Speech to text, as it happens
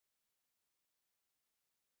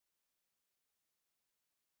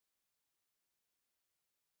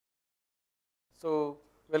So,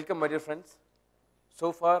 welcome my dear friends.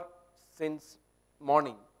 So far since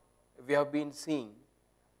morning, we have been seeing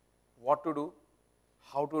what to do,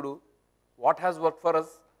 how to do, what has worked for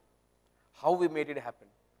us, how we made it happen.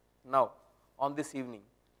 Now, on this evening,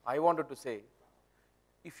 I wanted to say,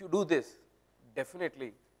 if you do this,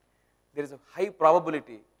 definitely there is a high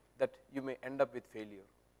probability that you may end up with failure.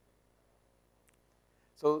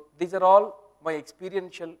 So, these are all my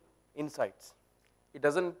experiential insights. It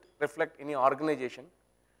doesn't reflect any organization.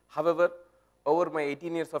 However, over my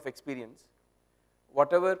 18 years of experience,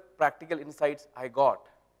 whatever practical insights I got,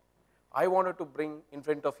 I wanted to bring in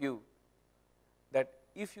front of you that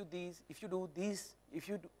if you do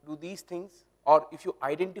these things, or if you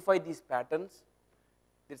identify these patterns,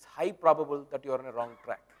 it's high probable that you are on a wrong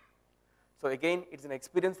track. So again, it's an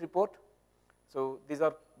experience report. So these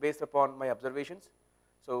are based upon my observations.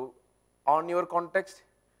 So on your context,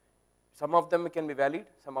 some of them can be valid,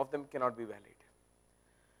 some of them cannot be valid.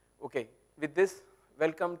 Okay, with this,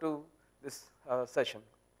 welcome to this session.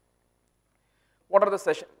 What are the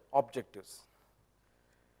session objectives?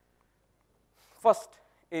 First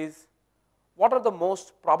is, what are the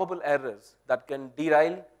most probable errors that can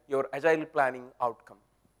derail your agile planning outcome?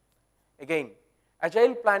 Again,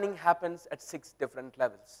 agile planning happens at 6 different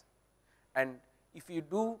levels, and if you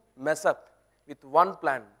do mess up with one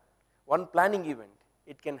planning event,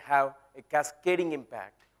 it can have a cascading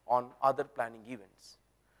impact on other planning events.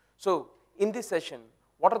 So in this session,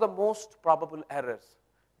 what are the most probable errors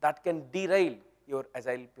that can derail your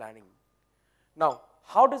agile planning? Now,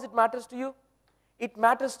 how does it matter to you? It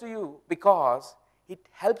matters to you because it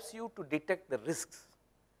helps you to detect the risks.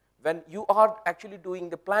 When you are actually doing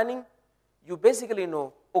the planning, you basically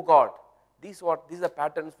know, oh God, these are the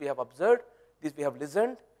patterns we have observed, these we have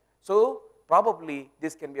listened, so probably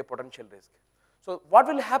this can be a potential risk. So what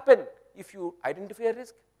will happen if you identify a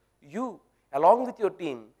risk? You, along with your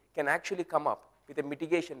team, can actually come up with a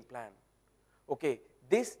mitigation plan. Okay,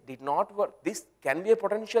 this did not work, this can be a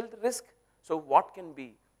potential risk, so what can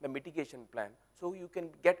be the mitigation plan? So you can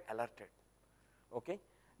get alerted. Okay,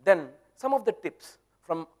 then some of the tips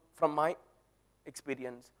from my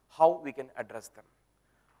experience, how we can address them.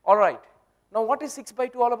 All right, now what is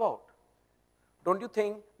 6x2 all about? Don't you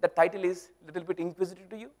think the title is a little bit inquisitive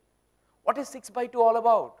to you? What is 6x2 all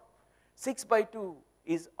about? 6x2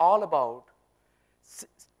 is all about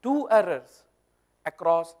 2 errors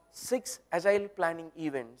across 6 agile planning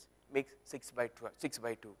events makes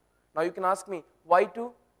 6x2. Now you can ask me, why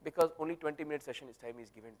 2? Because only 20-minute session time is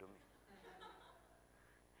given to me.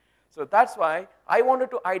 So that's why I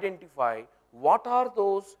wanted to identify what are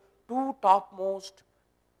those 2 topmost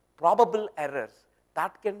probable errors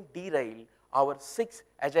that can derail our 6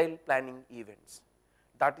 agile planning events.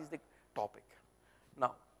 That is the topic.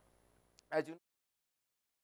 Now, as you